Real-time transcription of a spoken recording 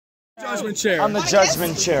Judgment chair. On the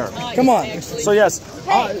judgment chair. Come on. So yes.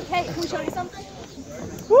 Hey, can we show you something?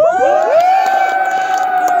 Wicked!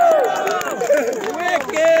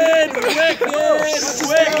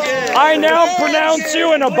 I now pronounce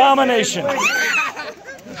you an abomination.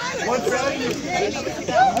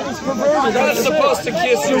 You're not supposed to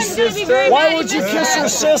kiss your sister. Why would you kiss your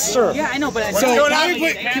sister? Yeah, I know, but So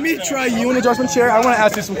can we try you in the judgment chair? I want to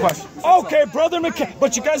ask you some questions. Okay, Brother McKay,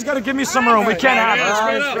 but you guys got to give me some room. We can't have it.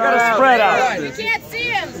 We got to spread out. You can't see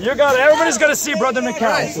him. Everybody's got to see Brother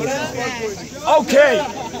McKay. Okay,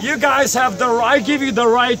 you guys have the right. I give you the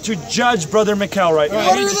right to judge Brother McKay right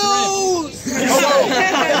now.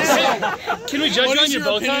 Can we judge you on your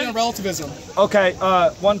bow tie? On relativism? Okay,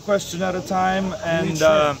 one question at a time, and Is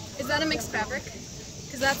that a mixed fabric?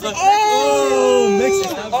 Because that's like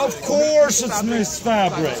mixed. Of course, it's mixed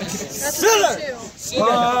fabric. that's too.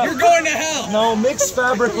 You're going to hell. No, mixed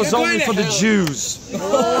fabric was only for the Jews.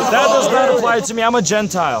 That does not apply to me. I'm a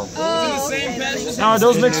Gentile. Now, are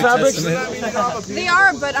those mixed fabrics? They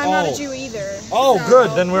are, but I'm not a Jew either. Oh, so,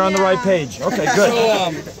 good. Then we're on the right page. Okay, good.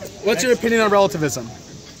 So, what's your opinion on relativism?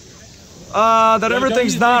 That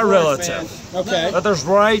everything's not relative. Okay. That there's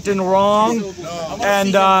right and wrong.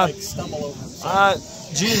 And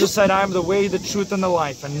Jesus said, I am the way, the truth, and the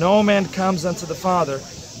life. And no man comes unto the Father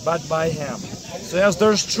but by him. So yes,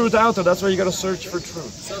 there's truth out there. That's why you got to search for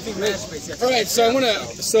truth. All right,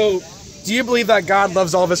 so do you believe that God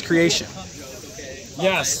loves all of his creation?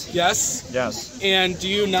 Yes. Yes? Yes. And do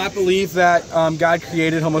you not believe that God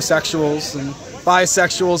created homosexuals and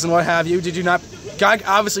bisexuals and what have you? Did you not? God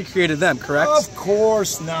obviously created them, correct? Of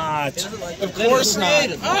course not. Of course not.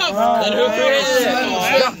 Then who created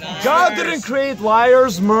it? God didn't create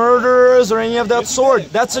liars, murderers, or any of that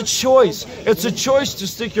sort. That's a choice. It's a choice to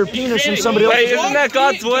stick your penis in somebody else's. Wait, isn't that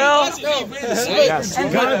God's will? Yes.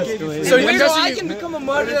 So you I can become a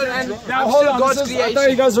murderer and Now hold on. I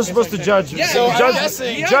thought you guys were supposed to judge. So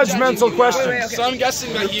Judgmental questions. So I'm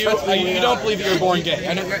guessing that you don't believe that you're born gay.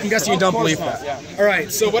 I'm guessing you don't believe that. All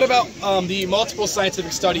right. So what about the multiple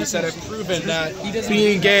scientific studies that have proven that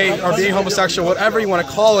being gay or being homosexual, whatever you want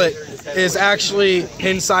to call it, is actually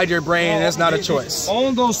inside your brain and it's not a choice?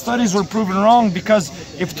 All those studies were proven wrong because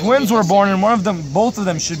if twins were born and both of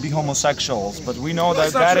them should be homosexuals, but we know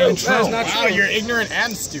that that ain't true. That is not true. You're ignorant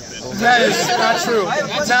and stupid. That is not true.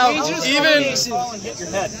 Now,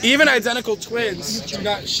 even identical twins do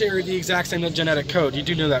not share the exact same genetic code. You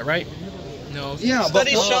do know that, right? No. Yeah, but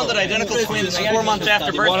Studies show that identical twins 4 months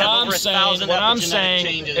after birth have over 1,000 epigenetic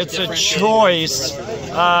changes. It's a choice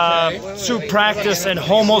to practice an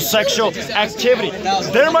homosexual activity.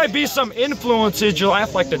 There might be some influences. You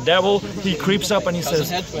laugh like the devil. He creeps up and he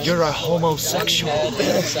says, "You're a homosexual,"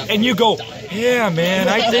 and you go, "Yeah, man,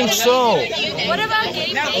 I think so." What about gay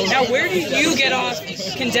people? Now, where do you get off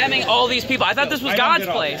condemning all these people? I thought this was God's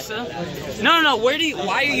place. No.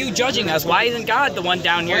 Why are you judging us? Why isn't God the one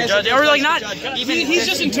down here judging? Or like not even? He's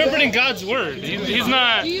just interpreting God's word. He's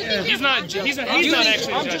not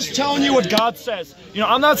actually. I'm just telling you what God says. You know,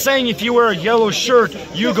 I'm not saying if you wear a yellow shirt,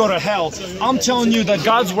 you go to hell. I'm telling you that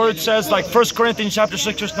God's word says, like 1 Corinthians chapter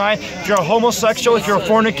 6, verse 9, if you're a homosexual, if you're a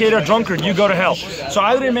fornicator, a drunkard, you go to hell. So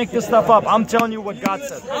I didn't make this stuff up. I'm telling you what God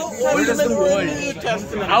says. How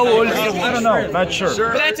old is it? I don't know. Not sure.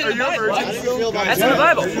 But that's in the Bible. That's in the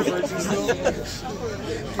Bible.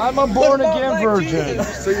 I'm a born-again virgin.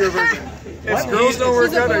 so you're a virgin. If girls don't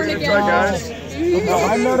work out, are you gonna try guys? No,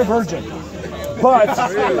 I'm not a virgin. But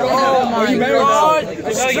Oh my God!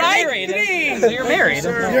 So you're married. So you're married.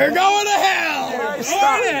 You're going to hell.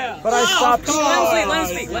 But I stopped. Let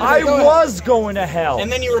him speak. I was going to hell.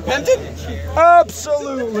 And then you repented?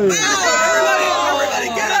 Absolutely. Everybody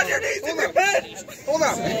get on your knees and repent! Hold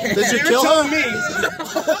on. Did you kill him?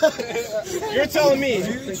 You're telling me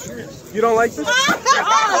you don't like this?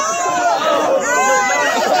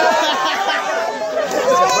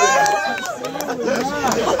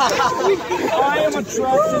 I am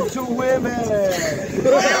attracted to women.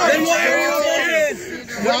 Then why are you kids?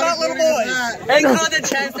 We're not little boys. They call it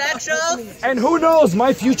transsexual? And who knows,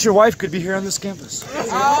 my future wife could be here on this campus.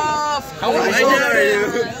 How old are you?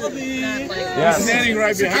 Yes. Standing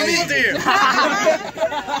right behind How old are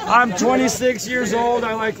you? I'm 26 years old.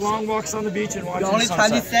 I like long walks on the beach and watching the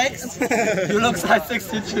sunset. You're only 26? You look like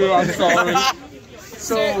 62, I'm sorry.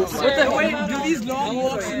 So, Wait, do these long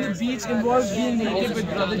walks in the beach involve being naked with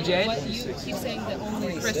Brother Jed? You keep saying that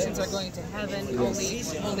only Christians are going to heaven,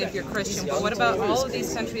 only if you're Christian. But what about all of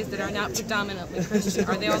these countries that are not predominantly Christian?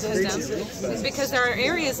 Are they all condemned? It's because there are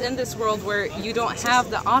areas in this world where you don't have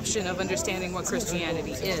the option of understanding what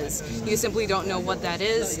Christianity is. You simply don't know what that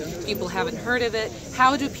is. People haven't heard of it.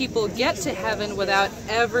 How do people get to heaven without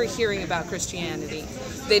ever hearing about Christianity?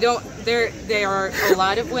 They don't. There are a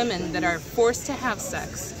lot of women that are forced to have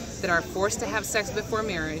sex, before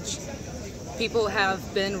marriage. People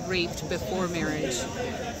have been raped before marriage.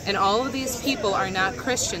 And all of these people are not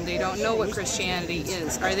Christian. They don't know what Christianity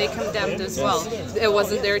is. Are they condemned as well? It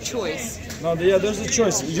wasn't their choice. No, yeah, there's a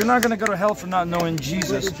choice. You're not going to go to hell for not knowing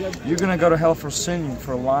Jesus. You're going to go to hell for sinning,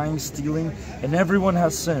 for lying, stealing. And everyone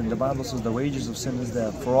has sinned. The Bible says the wages of sin is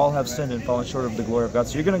death. For all have sinned and fallen short of the glory of God.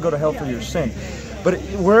 So you're going to go to hell for your sin. But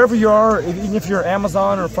wherever you are, even if you're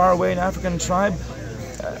Amazon or far away in African tribe,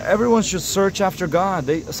 everyone should search after God.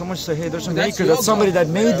 Someone should say, hey, there's a maker, that's somebody that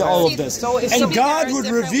made all of this. And God would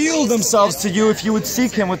reveal themselves to you if you would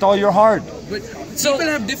seek Him with all your heart. But people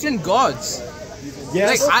have different gods.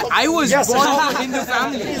 Yes. Like I was born in the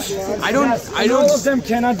family. I don't. All of them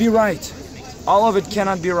cannot be right. All of it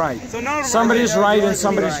cannot be right. Somebody's right and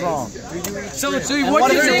somebody's wrong. So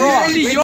what you're saying is only your